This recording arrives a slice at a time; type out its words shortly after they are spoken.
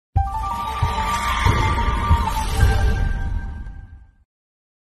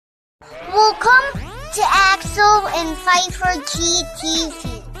and 5 for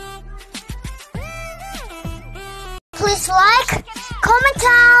GTV. Please like, comment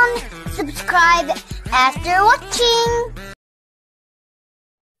down, subscribe after watching.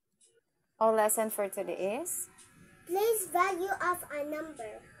 Our lesson for today is? Place value of a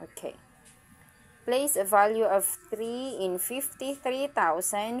number. Okay. Place a value of 3 in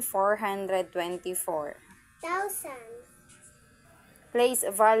 53,424. Thousand. Place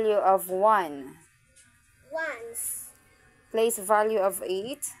a value of 1. Ones. Place a value of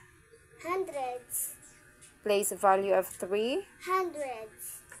 8. Hundreds. Place a value of 3.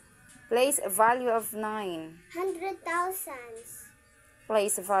 Hundreds. Place a value of 9. 100,000s.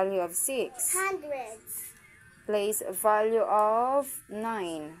 Place a value of 6. Hundreds. Place a value of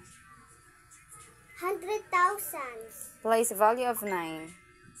 9. 100,000s. Place a value of 9.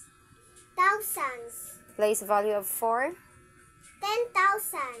 Thousands. Place a value of 4.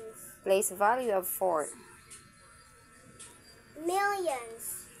 10,000s. Place a value of 4.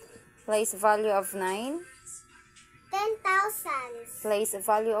 Millions. Place a value of 9. 10,000s. Place a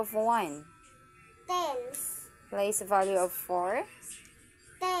value of 1. Tens. Place a value of 4.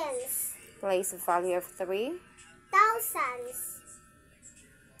 Tens. Place a value of 3. Thousands.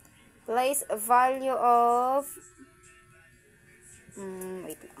 Place a value of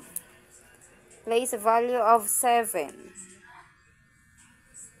wait lang. Place a value of 7.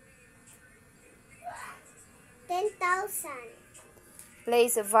 10,000.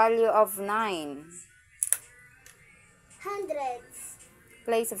 Place a value of 9. Hundreds.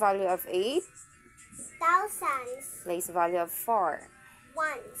 Place a value of 8. Thousands. Place a value of 4.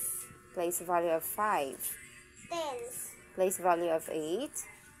 Ones. Place a value of 5. Tens. Place a value of 8.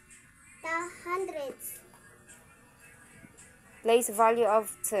 Hundreds. Place a value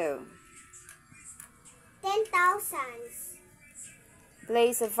of 2. 10,000s.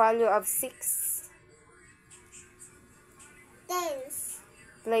 Place a value of 6. Tens.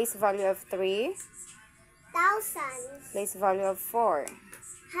 Place a value of 3. Thousands. Place a value of 4.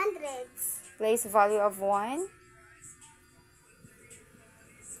 Hundreds. Place a value of 1.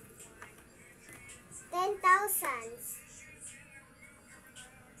 10,000s.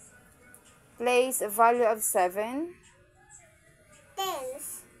 Place a value of 7.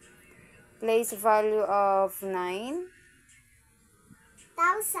 Tens. Place a value of 9.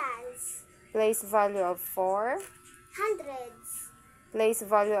 Thousands. Place a value of 4. Hundreds. Place a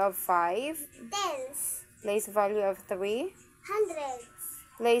value of 5. Tens. Place a value of 3. Hundreds.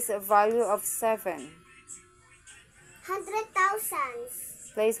 Place a value of 7.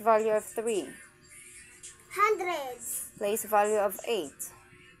 100,000s. Place value of 3. Hundreds. Place value of 8.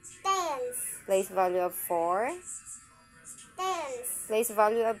 Tens. Place value of 4. Tens. Place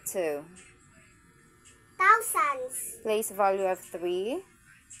value of 2. Thousands. Place value of 3.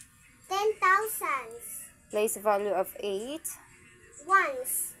 10,000s. Place value of 8.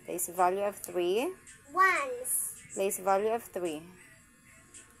 Ones. Place value of 3. Ones. Place value of 3.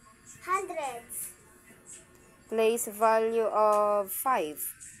 Hundreds. Place value of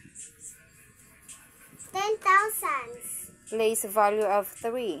 5. 10,000s. Place value of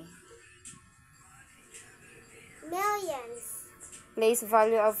 3. Millions. Place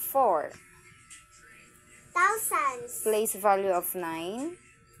value of 4. Thousands. Place value of 9.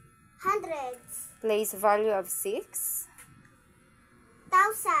 Hundreds. Place value of 6.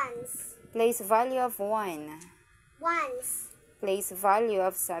 Thousands. Place value of 1. Ones. Place value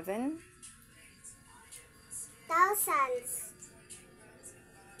of 7. Thousands.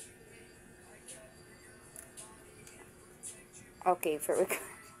 Okay, very good.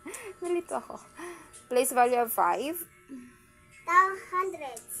 Nalito ako. Place value of 5.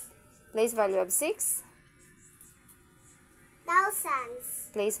 Hundreds. Place value of 6. Thousands.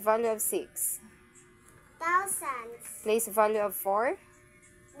 Place value of 6. Thousands. Place value of 4.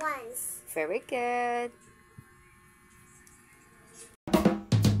 Ones. Very good.